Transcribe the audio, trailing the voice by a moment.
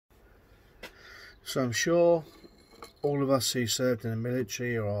So I'm sure all of us who served in the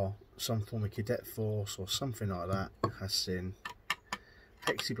military or some form of cadet force or something like that has seen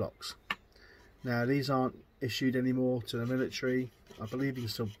hexi blocks. Now these aren't issued anymore to the military. I believe you can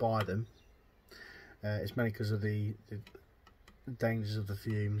still buy them. It's mainly because of the dangers of the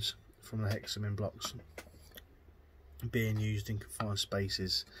fumes from the hexamin blocks being used in confined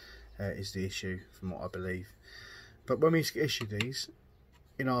spaces is the issue, from what I believe. But when we used to get issued these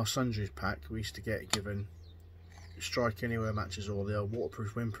in our sundries pack, we used to get given strike anywhere matches or the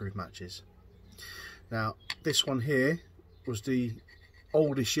waterproof, windproof matches. Now this one here was the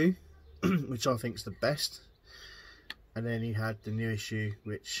old issue, which I think is the best, and then you had the new issue,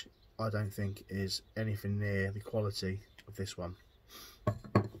 which I don't think is anything near the quality of this one.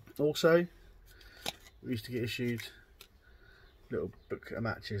 Also, we used to get issued little book of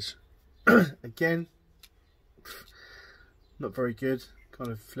matches. Again, not very good,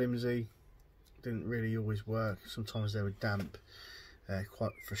 kind of flimsy, didn't really always work. Sometimes they were damp,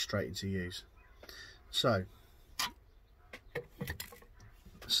 quite frustrating to use. So,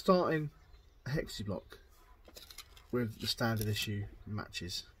 starting a hexi block with the standard issue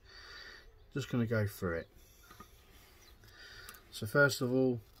matches, just going to go through it. So first of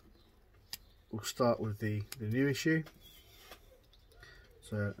all, we'll start with the new issue.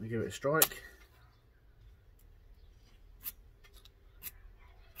 So I'll give it a strike.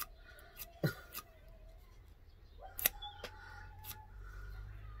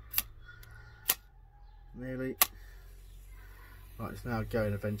 Nearly. Right, it's now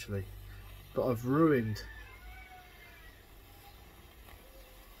going eventually, but I've ruined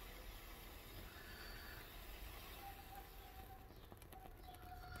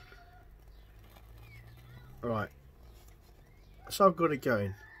right, so I've got it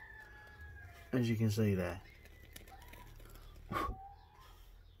going, as you can see there.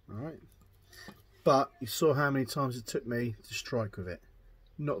 Alright, but you saw how many times it took me to strike with it.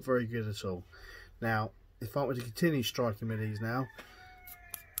 Not very good at all. Now if I were to continue striking with these now,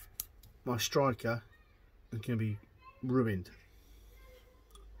 my striker is going to be ruined.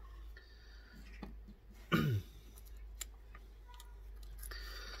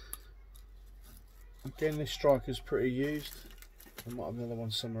 Again, this striker is pretty used. I might have another one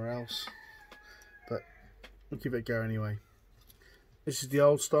somewhere else, but we'll give it a go anyway. This is the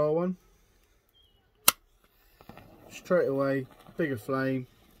old style one. Straight away, bigger flame.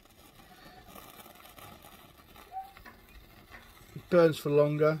 It burns for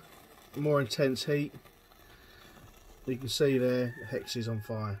longer, more intense heat. You can see there, the hex is on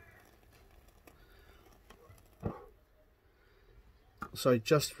fire. So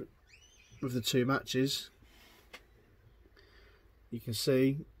just with the two matches, you can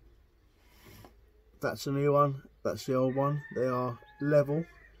see that's the new one, that's the old one. They are level.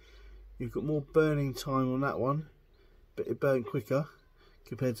 You've got more burning time on that one, but it burned quicker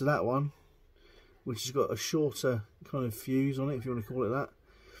compared to that one, which has got a shorter kind of fuse on it, if you want to call it that,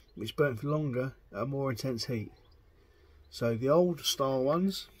 which burnt for longer at a more intense heat. So the old style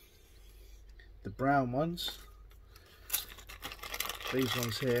ones, the brown ones, these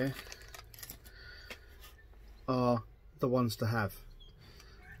ones here, are the ones to have.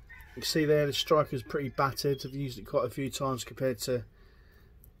 You can see there the striker's pretty battered. I've used it quite a few times compared to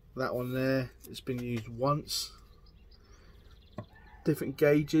that one there. It's been used once. Different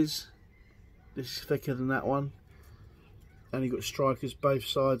gauges. This is thicker than that one, and you've got strikers both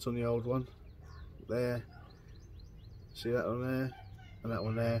sides on the old one there. See that one there and that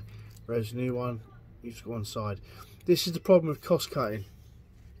one there, whereas the new one, you just got one side. This is the problem with cost cutting.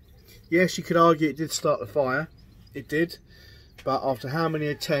 Yes, you could argue it did start the fire, it did, but after how many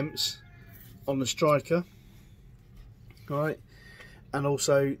attempts on the striker, right, and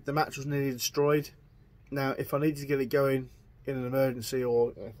also the match was nearly destroyed. Now if I needed to get it going in an emergency,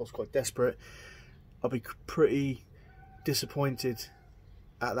 or if I was quite desperate, I'd be pretty disappointed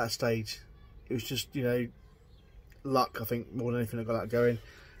at that stage. It was just, you know, luck, I think, more than anything that got that going.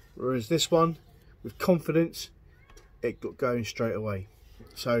 Whereas this one, with confidence, it got going straight away.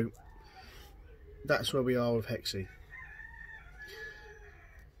 So that's where we are with hexi.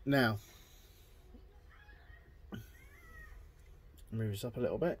 Now move this up a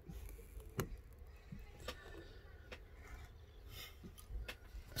little bit.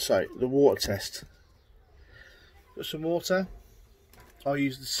 So the water test. Got some water. I'll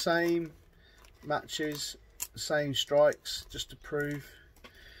use the same matches, the same strikes, just to prove.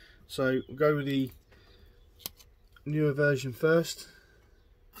 So we'll go with the newer version first.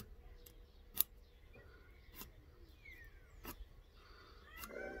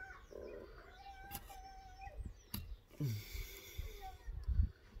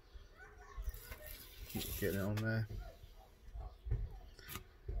 Getting it on there.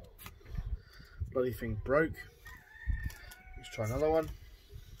 Bloody thing broke. Let's try another one.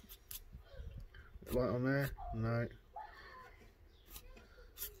 Light on there? No.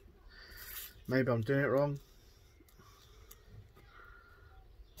 Maybe I'm doing it wrong.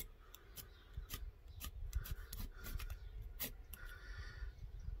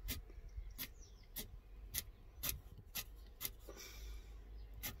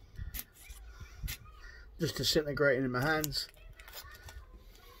 Just disintegrating in my hands.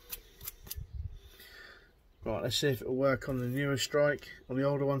 Right, let's see if it'll work on the newer strike, on the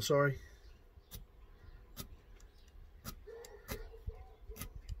older one, sorry.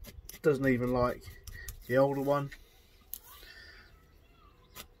 Doesn't even like the older one.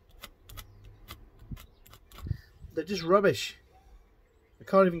 They're just rubbish. I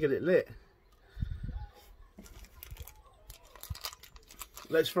can't even get it lit.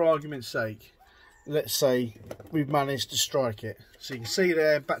 Let's, for argument's sake, let's say we've managed to strike it. So you can see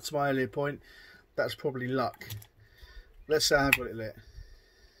there, back to my earlier point, that's probably luck. Let's say I've got it lit.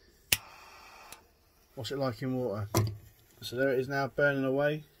 What's it like in water? So there it is now, burning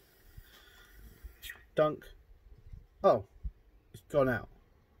away. Dunk. Oh, it's gone out.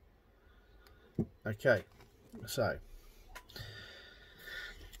 Okay, so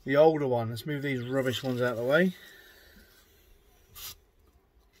the older one, let's move these rubbish ones out of the way.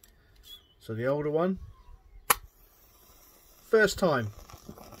 So the older one, first time,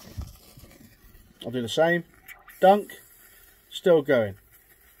 I'll do the same. Dunk, still going.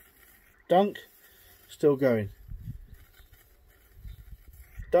 Dunk, still going.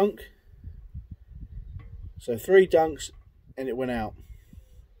 Dunk. So 3 dunks and it went out.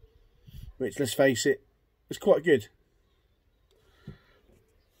 Which, let's face it, was quite good.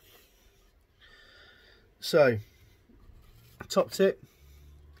 So, top tip.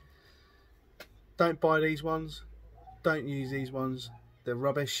 Don't buy these ones. Don't use these ones. They're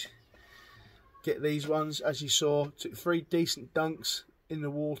rubbish. Get these ones, as you saw, took 3 decent dunks in the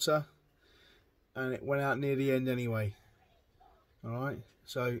water and it went out near the end anyway. Alright,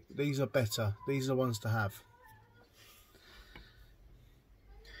 so these are better. These are the ones to have.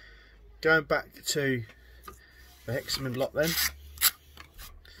 Going back to the hexagon block then.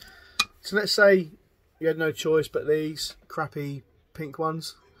 So let's say you had no choice but these crappy pink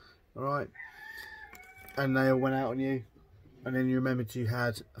ones. Alright, and they all went out on you, and then you remembered you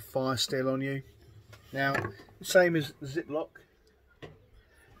had a fire still on you. Now, same as the Ziploc,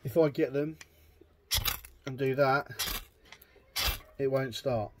 if I get them and do that, it won't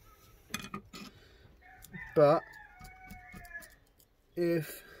start. But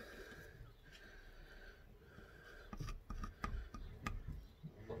if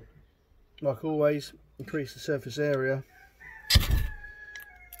like always, increase the surface area,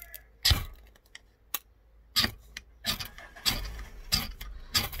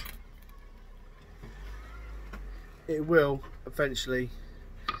 it will eventually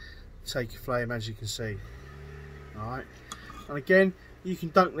take a flame, as you can see. Alright, and again, you can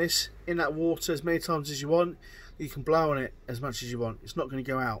dunk this in that water as many times as you want. You can blow on it as much as you want. It's not going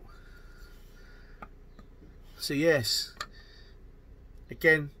to go out. So yes,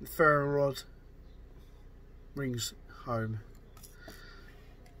 again, the ferro rod rings home.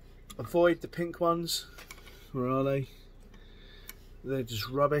 Avoid the pink ones. Where are they? They're just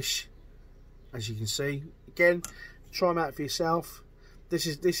rubbish, as you can see. Again, try them out for yourself. This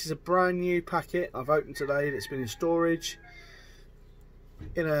is a brand new packet I've opened today that's been in storage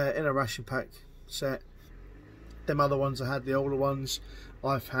in a ration pack set. Them other ones I had, the older ones,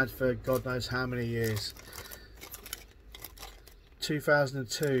 I've had for God knows how many years.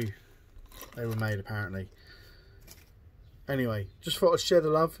 2002 they were made apparently. Anyway, just thought I'd share the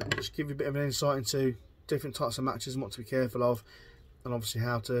love, just give you a bit of an insight into different types of matches and what to be careful of, and obviously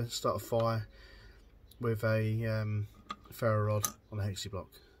how to start a fire with a ferro rod on a hexi block.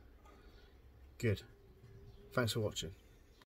 Good. Thanks for watching.